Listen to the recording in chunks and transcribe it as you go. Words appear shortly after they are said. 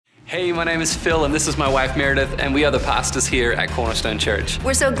Hey, my name is Phil, and this is my wife Meredith, and we are the pastors here at Cornerstone Church.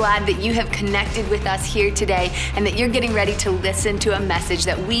 We're so glad that you have connected with us here today and that you're getting ready to listen to a message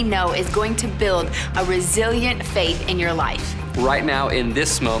that we know is going to build a resilient faith in your life. Right now, in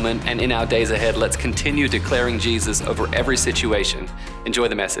this moment, and in our days ahead, let's continue declaring Jesus over every situation. Enjoy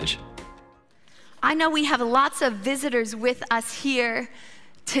the message. I know we have lots of visitors with us here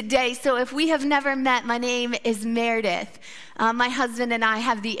today, so if we have never met, my name is Meredith. My husband and I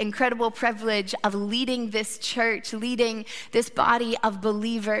have the incredible privilege of leading this church, leading this body of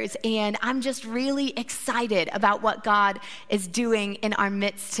believers, and I'm just really excited about what God is doing in our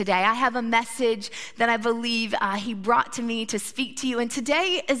midst today. I have a message that I believe he brought to me to speak to you, and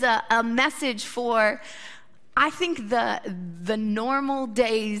today is a message for, I think, the normal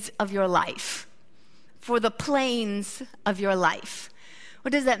days of your life, for the plains of your life.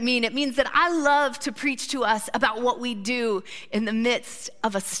 What does that mean? It means that I love to preach to us about what we do in the midst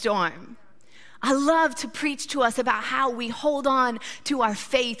of a storm. I love to preach to us about how we hold on to our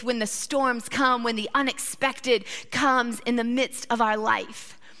faith when the storms come, when the unexpected comes in the midst of our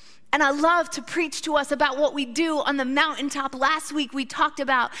life. And I love to preach to us about what we do on the mountaintop. Last week we talked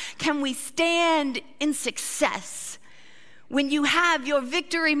about, can we stand in success? When you have your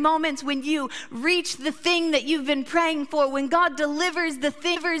victory moments, when you reach the thing that you've been praying for, when God delivers the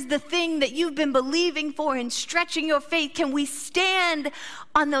thing that you've been believing for and stretching your faith, can we stand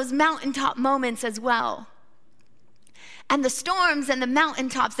on those mountaintop moments as well? And the storms and the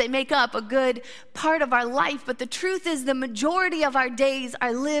mountaintops, they make up a good part of our life, but the truth is the majority of our days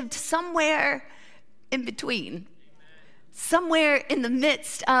are lived somewhere in between. Somewhere in the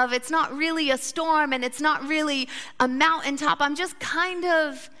midst of, it's not really a storm and it's not really a mountaintop. I'm just kind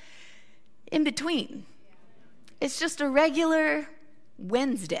of in between. It's just a regular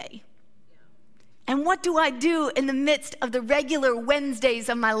Wednesday. And what do I do in the midst of the regular Wednesdays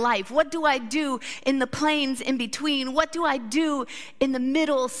of my life? What do I do in the plains in between? What do I do in the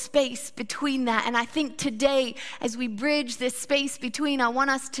middle space between that? And I think today, as we bridge this space between, I want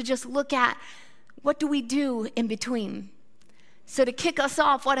us to just look at, what do we do in between? So to kick us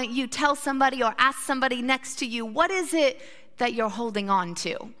off, why don't you tell somebody or ask somebody next to you, what is it that you're holding on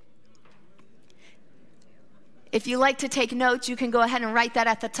to? If you like to take notes, you can go ahead and write that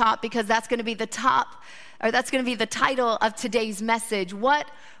at the top, because that's going to be the title of today's message. What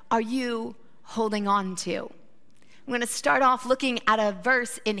are you holding on to? I'm going to start off looking at a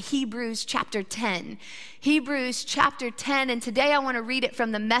verse in Hebrews chapter 10. Hebrews chapter 10, and today I want to read it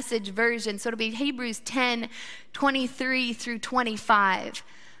from the Message version. So it'll be Hebrews 10, 23 through 25.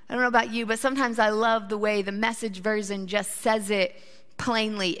 I don't know about you, but sometimes I love the way the Message version just says it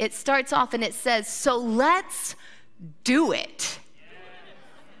plainly. It starts off and it says, so let's do it.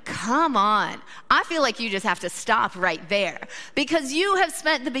 Come on. I feel like you just have to stop right there, because you have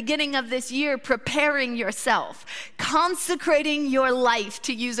spent the beginning of this year preparing yourself, consecrating your life,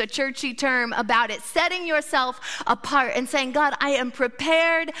 to use a churchy term about it, setting yourself apart and saying, God, I am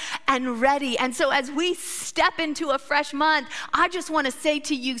prepared and ready. And so as we step into a fresh month, I just want to say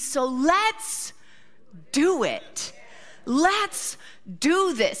to you, so let's do it. Let's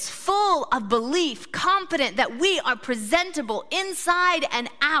do this full of belief, confident that we are presentable inside and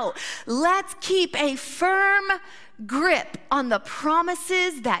out. Let's keep a firm grip on the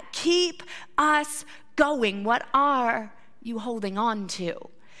promises that keep us going. What are you holding on to?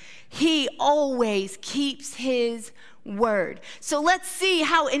 He always keeps his word. So let's see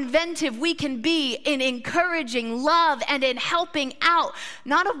how inventive we can be in encouraging love and in helping out,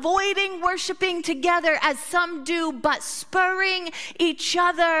 not avoiding worshiping together as some do, but spurring each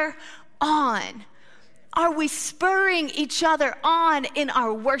other on. Are we spurring each other on in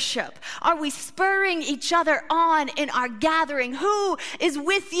our worship? Are we spurring each other on in our gathering? Who is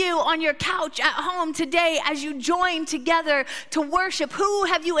with you on your couch at home today as you join together to worship? Who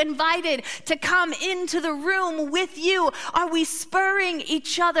have you invited to come into the room with you? Are we spurring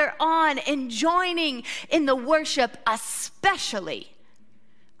each other on and joining in the worship, especially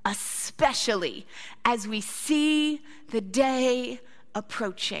as we see the day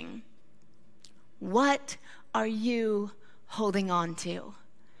approaching? What are you holding on to?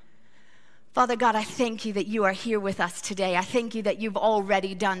 Father God, I thank you that you are here with us today. I thank you that you've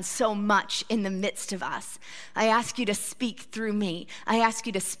already done so much in the midst of us. I ask you to speak through me. I ask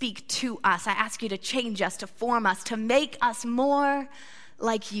you to speak to us. I ask you to change us, to form us, to make us more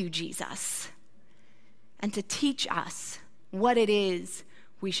like you, Jesus, and to teach us what it is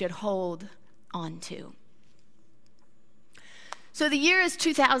we should hold on to. So the year is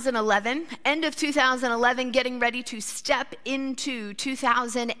 2011, end of 2011, getting ready to step into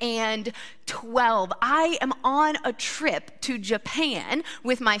 2012. I am on a trip to Japan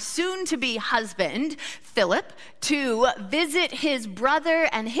with my soon-to-be husband, Philip, to visit his brother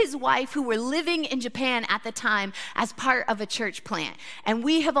and his wife who were living in Japan at the time as part of a church plant. And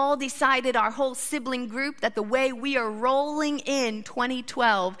we have all decided, our whole sibling group, that the way we are rolling in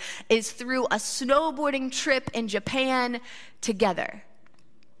 2012 is through a snowboarding trip in Japan together.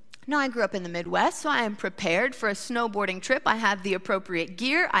 Now, I grew up in the Midwest, so I am prepared for a snowboarding trip. I have the appropriate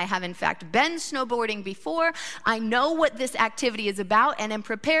gear. I have, in fact, been snowboarding before. I know what this activity is about and am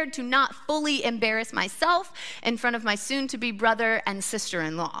prepared to not fully embarrass myself in front of my soon-to-be brother and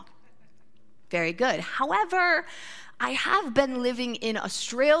sister-in-law. Very good. However, I have been living in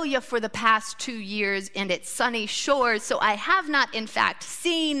Australia for the past 2 years and its sunny shores, so I have not, in fact,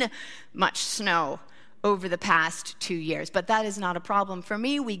 seen much snow over the past 2 years. But that is not a problem for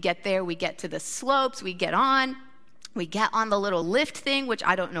me. We get there, we get to the slopes, we get on the little lift thing, which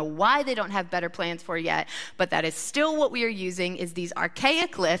I don't know why they don't have better plans for yet, but that is still what we are using, is these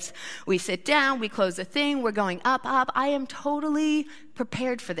archaic lifts. We sit down, we close the thing, we're going up. I am totally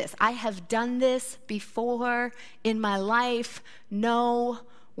prepared for this. I have done this before in my life. No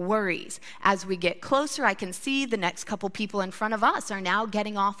worries. As we get closer, I can see the next couple people in front of us are now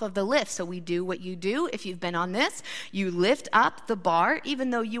getting off of the lift. So we do what you do if you've been on this. You lift up the bar, even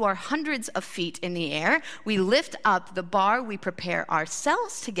though you are hundreds of feet in the air. We lift up the bar. We prepare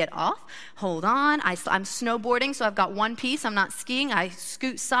ourselves to get off. Hold on. I'm snowboarding, so I've got one piece. I'm not skiing. I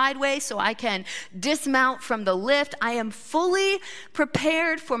scoot sideways so I can dismount from the lift. I am fully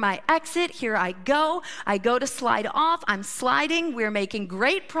prepared for my exit. Here I go. I go to slide off. I'm sliding. We're making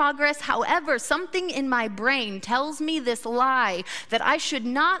great progress. However, something in my brain tells me this lie that I should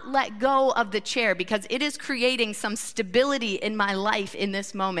not let go of the chair because it is creating some stability in my life in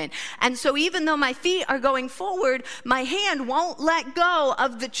this moment. And so even though my feet are going forward, my hand won't let go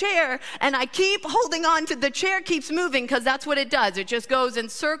of the chair, and I keep holding on to the chair, keeps moving because that's what it does. It just goes in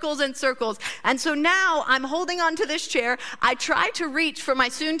circles and circles. And so now I'm holding on to this chair. I try to reach for my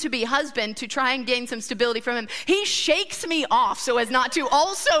soon-to-be husband to try and gain some stability from him. He shakes me off so as not to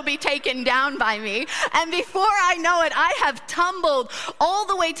also be taken down by me. And before I know it, I have tumbled all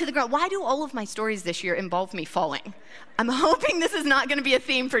the way to the ground. Why do all of my stories this year involve me falling? I'm hoping this is not going to be a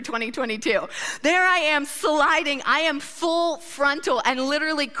theme for 2022. There I am sliding. I am full frontal and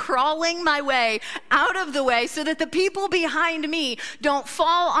literally crawling my way out of the way so that the people behind me don't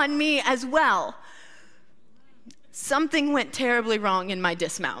fall on me as well. Something went terribly wrong in my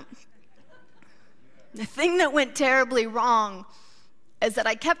dismount. The thing that went terribly wrong is that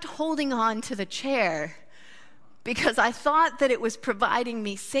I kept holding on to the chair because I thought that it was providing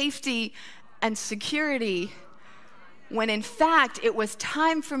me safety and security, when in fact it was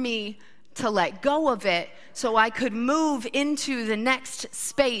time for me to let go of it so I could move into the next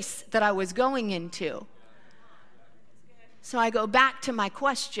space that I was going into. So I go back to my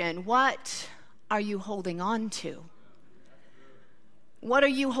question: what are you holding on to? What are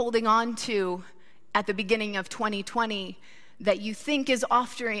you holding on to at the beginning of 2020 that you think is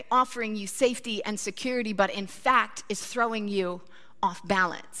offering you safety and security, but in fact is throwing you off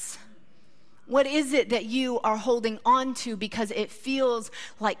balance? What is it that you are holding on to because it feels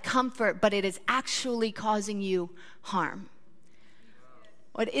like comfort, but it is actually causing you harm?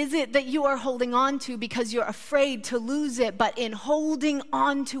 What is it that you are holding on to because you're afraid to lose it, but in holding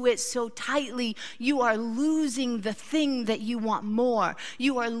on to it so tightly, you are losing the thing that you want more.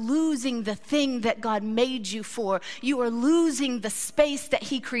 You are losing the thing that God made you for. You are losing the space that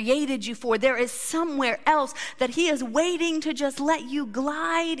He created you for. There is somewhere else that He is waiting to just let you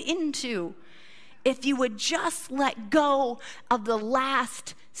glide into, if you would just let go of the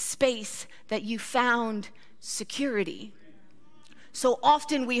last space that you found security. So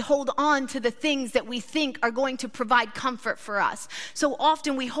often we hold on to the things that we think are going to provide comfort for us. So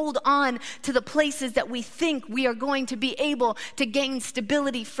often we hold on to the places that we think we are going to be able to gain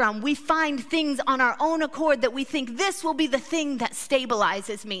stability from. We find things on our own accord that we think, this will be the thing that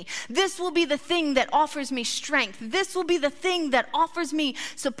stabilizes me. This will be the thing that offers me strength. This will be the thing that offers me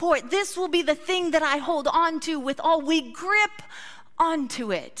support. This will be the thing that I hold on to with all. We grip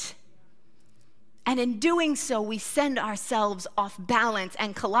onto it. And in doing so, we send ourselves off balance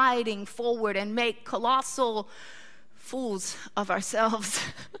and colliding forward and make colossal fools of ourselves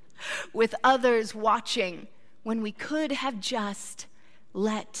with others watching, when we could have just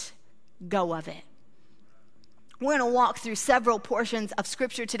let go of it. We're going to walk through several portions of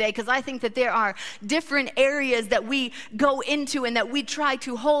Scripture today because I think that there are different areas that we go into and that we try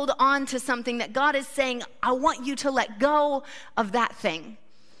to hold on to something that God is saying, I want you to let go of that thing.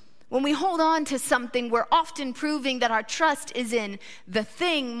 When we hold on to something, we're often proving that our trust is in the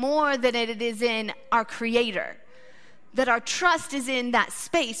thing more than it is in our Creator. That our trust is in that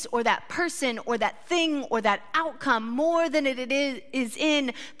space or that person or that thing or that outcome more than it is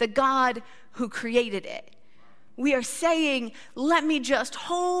in the God who created it. We are saying, let me just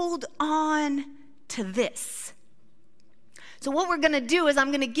hold on to this. So what we're going to do is I'm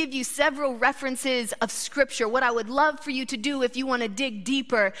going to give you several references of Scripture. What I would love for you to do if you want to dig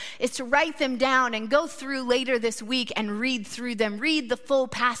deeper is to write them down and go through later this week and read through them. Read the full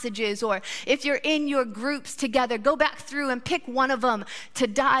passages, or if you're in your groups together, go back through and pick one of them to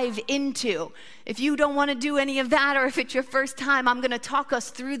dive into. If you don't want to do any of that, or if it's your first time, I'm going to talk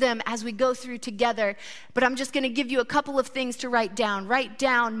us through them as we go through together. But I'm just going to give you a couple of things to write down. Write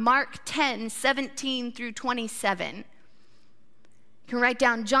down Mark 10, 17 through 27. You can write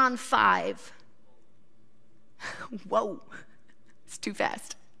down John 5. Whoa, it's too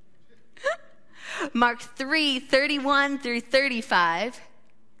fast. Mark 3, 31 through 35.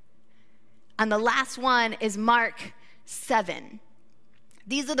 And the last one is Mark 7.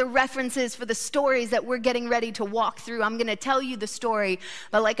 These are the references for the stories that we're getting ready to walk through. I'm going to tell you the story,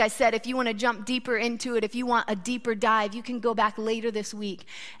 but like I said, if you want to jump deeper into it, if you want a deeper dive, you can go back later this week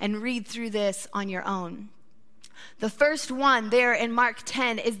and read through this on your own. The first one there in Mark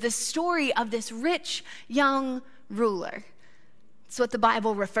 10 is the story of this rich young ruler. That's what the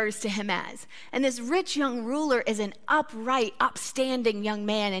Bible refers to him as. And this rich young ruler is an upright, upstanding young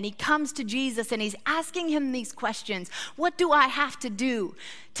man. And he comes to Jesus and he's asking him these questions. What do I have to do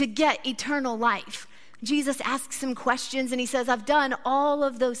to get eternal life? Jesus asks him questions and he says, I've done all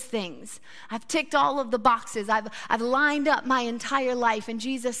of those things. I've ticked all of the boxes. I've lined up my entire life. And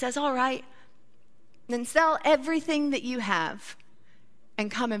Jesus says, all right, then sell everything that you have and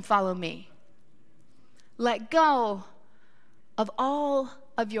come and follow me. Let go of all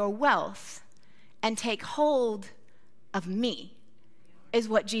of your wealth and take hold of me, is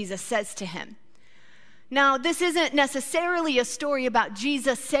what Jesus says to him. Now, this isn't necessarily a story about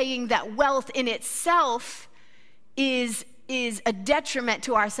Jesus saying that wealth in itself is a detriment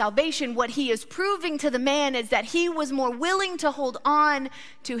to our salvation. What he is proving to the man is that he was more willing to hold on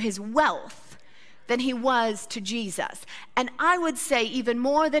to his wealth than he was to Jesus. And I would say even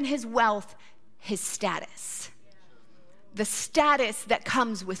more than his wealth, his status. The status that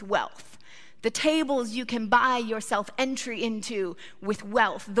comes with wealth. The tables you can buy yourself entry into with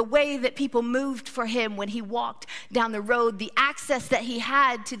wealth. The way that people moved for him when he walked down the road. The access that he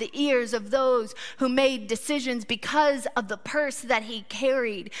had to the ears of those who made decisions because of the purse that he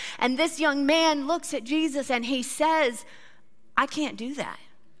carried. And this young man looks at Jesus and he says, I can't do that.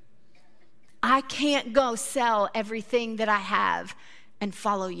 I can't go sell everything that I have and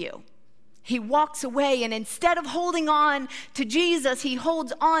follow you. He walks away, and instead of holding on to Jesus, he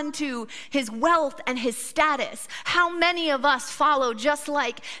holds on to his wealth and his status. How many of us follow just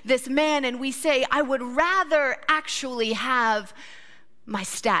like this man and we say, I would rather actually have my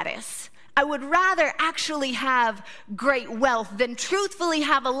status. I would rather actually have great wealth than truthfully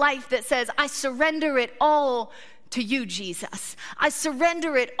have a life that says, I surrender it all to you, Jesus. I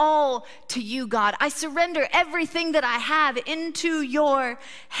surrender it all to you, God. I surrender everything that I have into your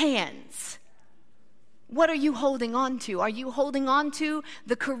hands. What are you holding on to? Are you holding on to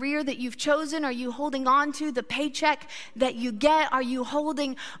the career that you've chosen? Are you holding on to the paycheck that you get? Are you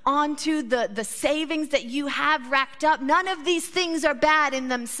holding on to the savings that you have racked up? None of these things are bad in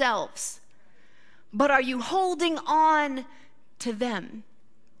themselves. But are you holding on to them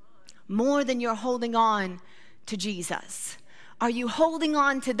more than you're holding on to Jesus? Are you holding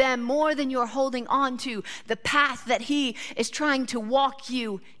on to them more than you're holding on to the path that he is trying to walk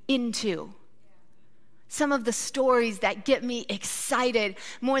you into? Some of the stories that get me excited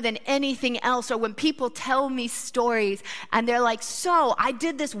more than anything else are when people tell me stories and they're like, so I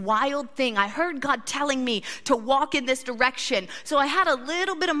did this wild thing. I heard God telling me to walk in this direction. So I had a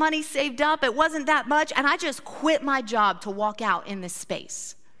little bit of money saved up. It wasn't that much. And I just quit my job to walk out in this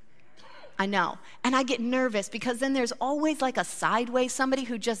space. I know. And I get nervous because then there's always like a sideways somebody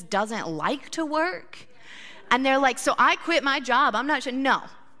who just doesn't like to work. And they're like, so I quit my job. I'm not sure. No.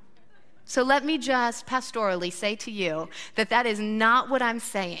 So let me just pastorally say to you that that is not what I'm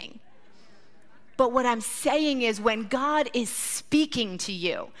saying. But what I'm saying is when God is speaking to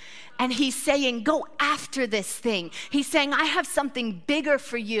you and he's saying, go after this thing. He's saying, I have something bigger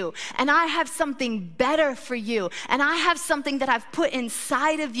for you, and I have something better for you, and I have something that I've put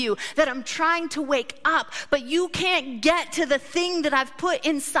inside of you that I'm trying to wake up, but you can't get to the thing that I've put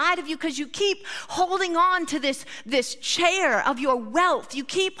inside of you because you keep holding on to this chair of your wealth. You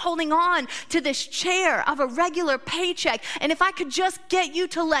keep holding on to this chair of a regular paycheck, and if I could just get you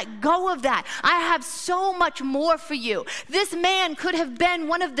to let go of that, I have so much more for you. This man could have been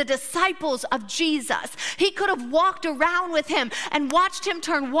one of the disciples of Jesus. He could have walked around with him and watched him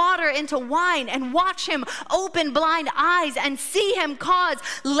turn water into wine and watch him open blind eyes and see him cause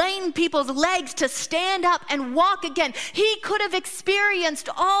lame people's legs to stand up and walk again. He could have experienced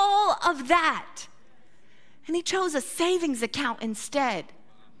all of that. And he chose a savings account instead.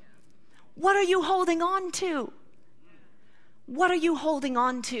 What are you holding on to? What are you holding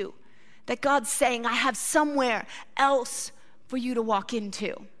on to that God's saying, I have somewhere else for you to walk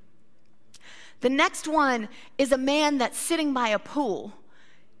into? The next one is a man that's sitting by a pool.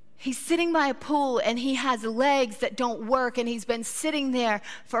 He's sitting by a pool and he has legs that don't work, and he's been sitting there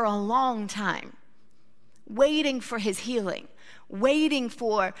for a long time, waiting for his healing, waiting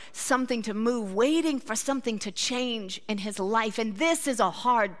for something to move, waiting for something to change in his life. And this is a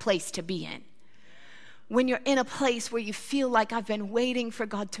hard place to be in. When you're in a place where you feel like, I've been waiting for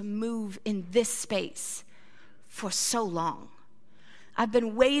God to move in this space for so long. I've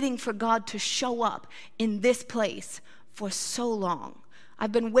been waiting for God to show up in this place for so long.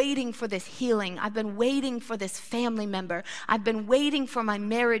 I've been waiting for this healing. I've been waiting for this family member. I've been waiting for my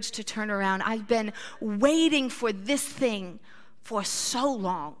marriage to turn around. I've been waiting for this thing for so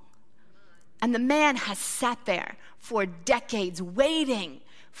long. And the man has sat there for decades waiting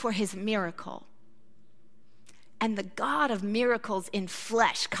for his miracle. And the God of miracles in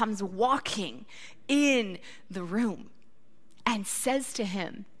flesh comes walking in the room and says to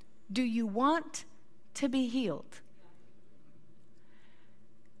him, do you want to be healed?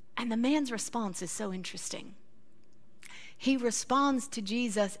 And the man's response is so interesting. He responds to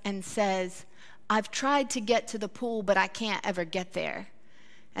Jesus and says, I've tried to get to the pool, but I can't ever get there.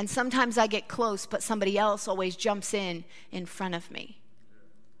 And sometimes I get close, but somebody else always jumps in front of me.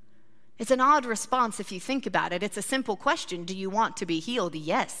 It's an odd response if you think about it. It's a simple question. Do you want to be healed?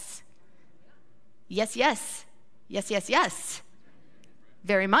 Yes. Yes, yes. Yes, yes, yes.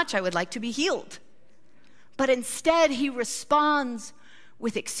 Very much I would like to be healed. But instead he responds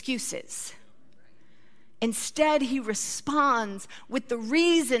with excuses. Instead he responds with the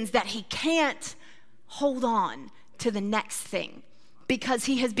reasons that he can't hold on to the next thing, because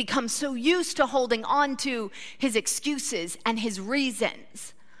he has become so used to holding on to his excuses and his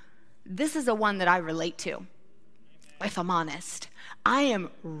reasons. This is a one that I relate to, if I'm honest. I am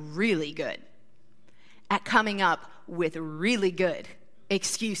really good at coming up with really good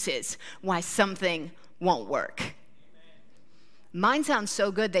excuses why something won't work. Mine sound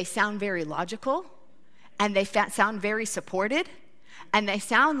so good, they sound very logical, and they sound very supported, and they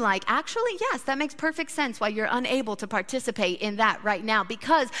sound like, actually, yes, that makes perfect sense why you're unable to participate in that right now,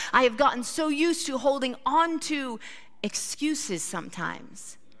 because I have gotten so used to holding on to excuses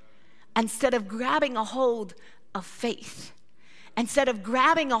sometimes, instead of grabbing a hold of faith, instead of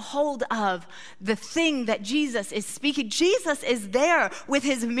grabbing a hold of the thing that Jesus is speaking. Jesus is there with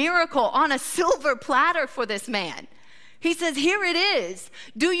his miracle on a silver platter for this man. He says, here it is.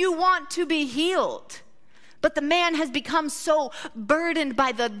 Do you want to be healed? But the man has become so burdened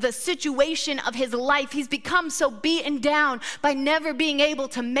by the situation of his life. He's become so beaten down by never being able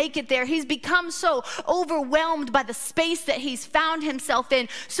to make it there. He's become so overwhelmed by the space that he's found himself in,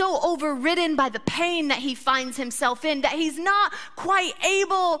 so overridden by the pain that he finds himself in, that he's not quite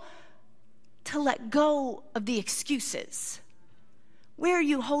able to let go of the excuses. Where are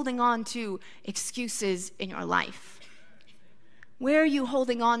you holding on to excuses in your life? Where are you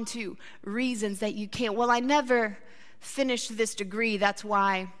holding on to reasons that you can't? Well, I never finished this degree, that's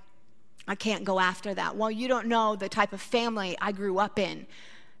why I can't go after that. Well, you don't know the type of family I grew up in.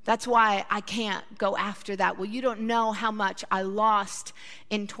 That's why I can't go after that. Well, you don't know how much I lost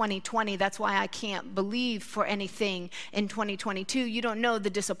in 2020. That's why I can't believe for anything in 2022. You don't know the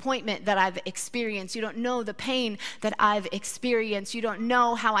disappointment that I've experienced. You don't know the pain that I've experienced. You don't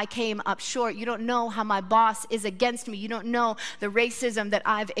know how I came up short. You don't know how my boss is against me. You don't know the racism that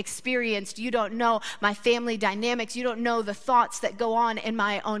I've experienced. You don't know my family dynamics. You don't know the thoughts that go on in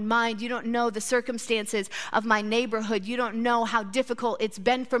my own mind. You don't know the circumstances of my neighborhood. You don't know how difficult it's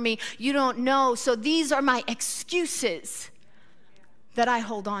been for me. You don't know. So these are my excuses that I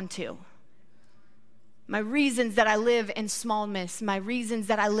hold on to. My reasons that I live in smallness, my reasons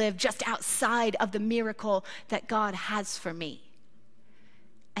that I live just outside of the miracle that God has for me.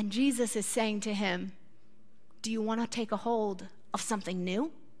 And Jesus is saying to him, do you want to take a hold of something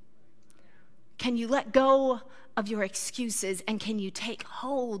new? Can you let go of your excuses and can you take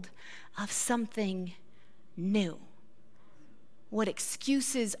hold of something new? What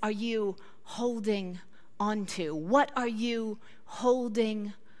excuses are you holding onto? What are you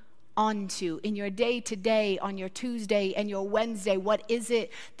holding onto in your day-to-day, on your Tuesday and your Wednesday? What is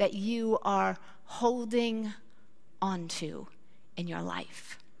it that you are holding onto in your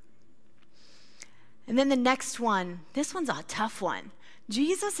life? And then the next one, this one's a tough one.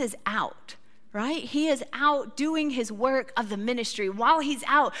 Jesus is out, right? He is out doing his work of the ministry. While he's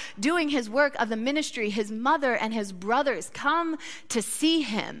out doing his work of the ministry, his mother and his brothers come to see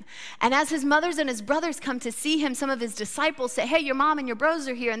him. And as his mothers and his brothers come to see him, some of his disciples say, hey, your mom and your bros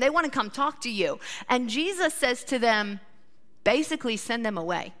are here and they want to come talk to you. And Jesus says to them, basically send them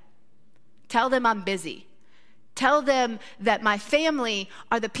away. Tell them I'm busy. Tell them that my family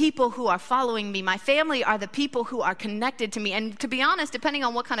are the people who are following me. My family are the people who are connected to me. And to be honest, depending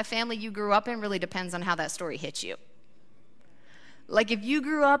on what kind of family you grew up in, really depends on how that story hits you. Like if you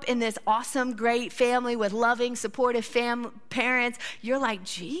grew up in this awesome, great family with loving, supportive parents, you're like,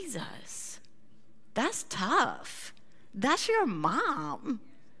 Jesus, that's tough. That's your mom,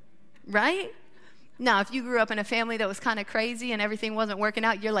 right? Now, if you grew up in a family that was kind of crazy and everything wasn't working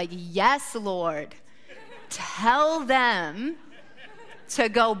out, you're like, yes, Lord. Tell them to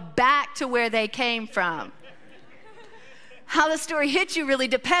go back to where they came from. How the story hits you really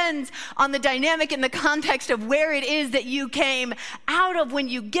depends on the dynamic and the context of where it is that you came out of when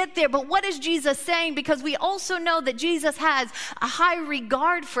you get there. But what is Jesus saying? Because we also know that Jesus has a high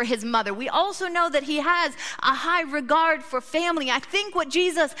regard for his mother. We also know that he has a high regard for family. I think what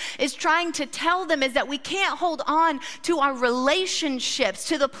Jesus is trying to tell them is that we can't hold on to our relationships,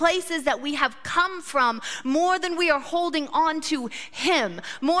 to the places that we have come from, more than we are holding on to him,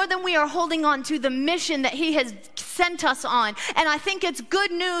 more than we are holding on to the mission that he has sent us on. And I think it's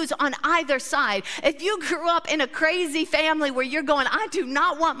good news on either side. If you grew up in a crazy family where you're going, I do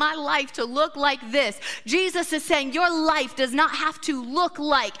not want my life to look like this, Jesus is saying your life does not have to look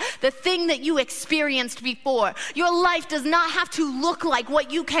like the thing that you experienced before. Your life does not have to look like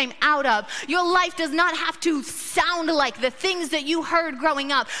what you came out of. Your life does not have to sound like the things that you heard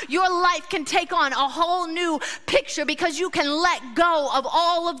growing up. Your life can take on a whole new picture because you can let go of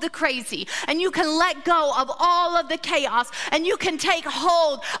all of the crazy and you can let go of all of the chaos. And you can take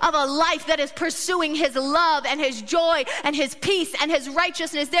hold of a life that is pursuing his love and his joy and his peace and his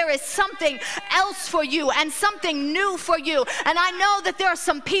righteousness. There is something else for you and something new for you. And I know that there are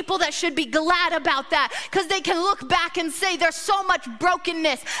some people that should be glad about that because they can look back and say, there's so much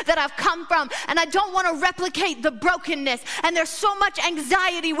brokenness that I've come from and I don't want to replicate the brokenness. And there's so much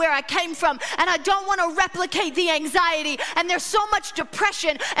anxiety where I came from and I don't want to replicate the anxiety. And there's so much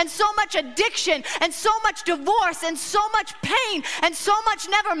depression and so much addiction and so much divorce and so much pain and so much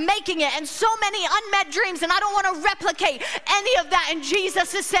never making it and so many unmet dreams, and I don't want to replicate any of that. And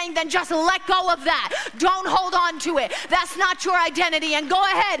Jesus is saying, then just let go of that. Don't hold on to it. That's not your identity. And go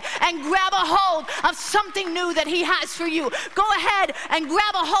ahead and grab a hold of something new that he has for you. Go ahead and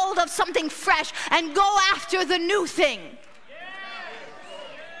grab a hold of something fresh and go after the new thing.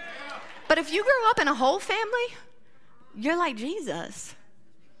 But if you grew up in a whole family, you're like, Jesus,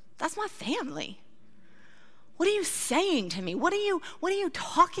 that's my family. What are you saying to me? What are you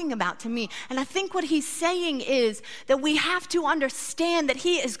talking about to me? And I think what he's saying is that we have to understand that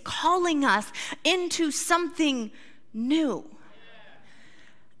he is calling us into something new.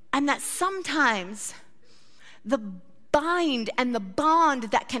 And that sometimes the bind and the bond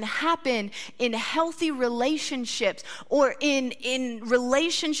that can happen in healthy relationships or in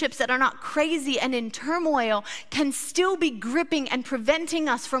relationships that are not crazy and in turmoil can still be gripping and preventing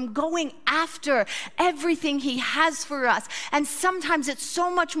us from going after everything he has for us. And sometimes it's so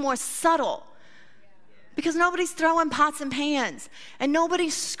much more subtle because nobody's throwing pots and pans and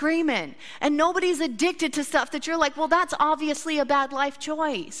nobody's screaming and nobody's addicted to stuff that you're like, well, that's obviously a bad life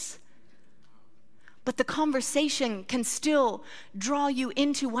choice. But the conversation can still draw you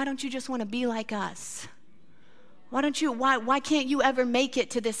into, why don't you just want to be like us? Why can't you ever make it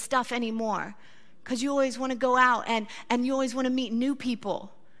to this stuff anymore? Because you always want to go out and you always want to meet new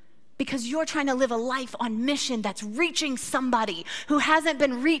people. Because you're trying to live a life on mission that's reaching somebody who hasn't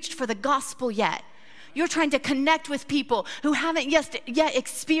been reached for the gospel yet. You're trying to connect with people who haven't yet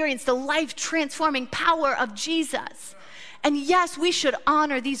experienced the life-transforming power of Jesus. And yes, we should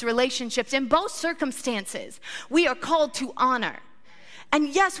honor these relationships in both circumstances. We are called to honor. And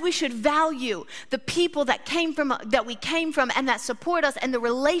yes, we should value the people that we came from and that support us and the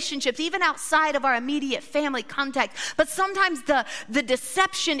relationships, even outside of our immediate family context. But sometimes the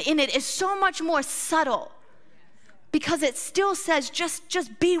deception in it is so much more subtle because it still says,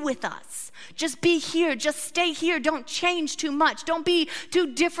 just be with us. Just be here. Just stay here. Don't change too much. Don't be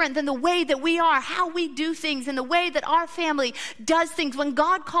too different than the way that we are, how we do things, and the way that our family does things. When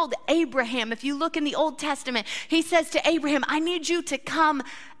God called Abraham, if you look in the Old Testament, he says to Abraham, I need you to come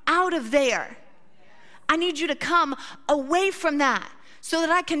out of there. I need you to come away from that so that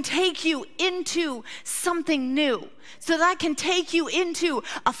I can take you into something new, so that I can take you into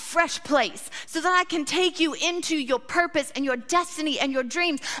a fresh place, so that I can take you into your purpose and your destiny and your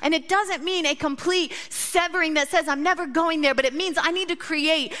dreams. And it doesn't mean a complete severing that says I'm never going there, but it means I need to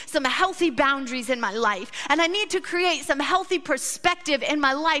create some healthy boundaries in my life. And I need to create some healthy perspective in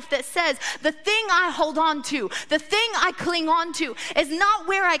my life that says the thing I hold on to, the thing I cling on to is not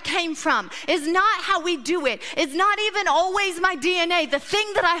where I came from, is not how we do it, is not even always my DNA. The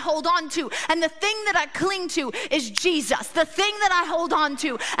thing that I hold on to and the thing that I cling to is Jesus. The thing that I hold on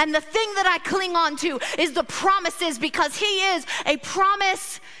to and the thing that I cling on to is the promises, because he is a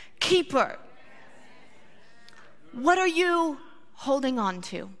promise keeper. What are you holding on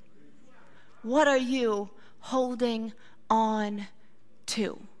to? What are you holding on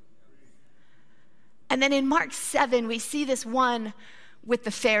to? And then in Mark 7, we see this one with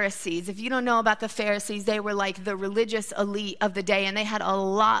the Pharisees. If you don't know about the Pharisees, they were like the religious elite of the day, and they had a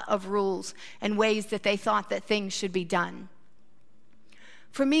lot of rules and ways that they thought that things should be done.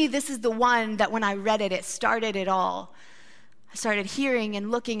 For me, this is the one that when I read it, it started it all. I started hearing and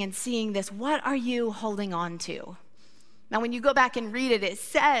looking and seeing this. What are you holding on to? Now, when you go back and read it, it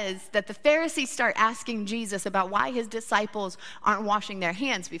says that the Pharisees start asking Jesus about why his disciples aren't washing their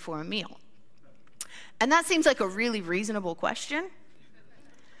hands before a meal. And that seems like a really reasonable question.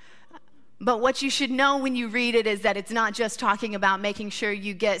 But what you should know when you read it is that it's not just talking about making sure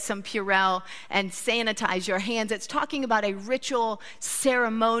you get some Purell and sanitize your hands. It's talking about a ritual,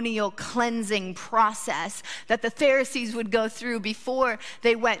 ceremonial cleansing process that the Pharisees would go through before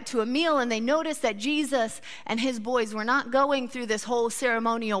they went to a meal. And they noticed that Jesus and his boys were not going through this whole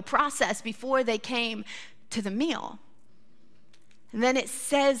ceremonial process before they came to the meal. And then it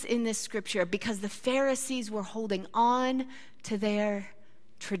says in this scripture, because the Pharisees were holding on to their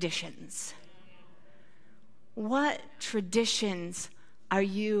traditions. What traditions are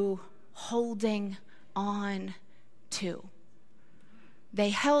you holding on to?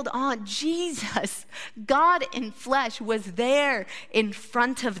 They held on. Jesus, God in flesh, was there in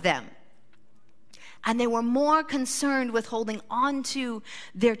front of them. And they were more concerned with holding on to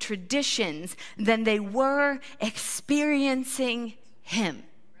their traditions than they were experiencing him.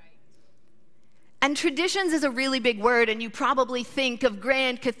 And traditions is a really big word, and you probably think of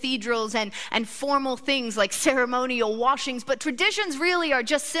grand cathedrals and formal things like ceremonial washings, but traditions really are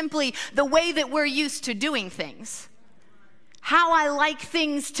just simply the way that we're used to doing things. How I like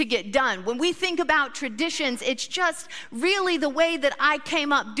things to get done. When we think about traditions, it's just really the way that I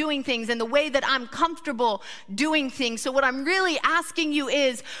came up doing things and the way that I'm comfortable doing things. So what I'm really asking you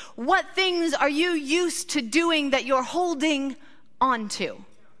is, what things are you used to doing that you're holding on to?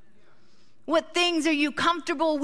 What things are you comfortable with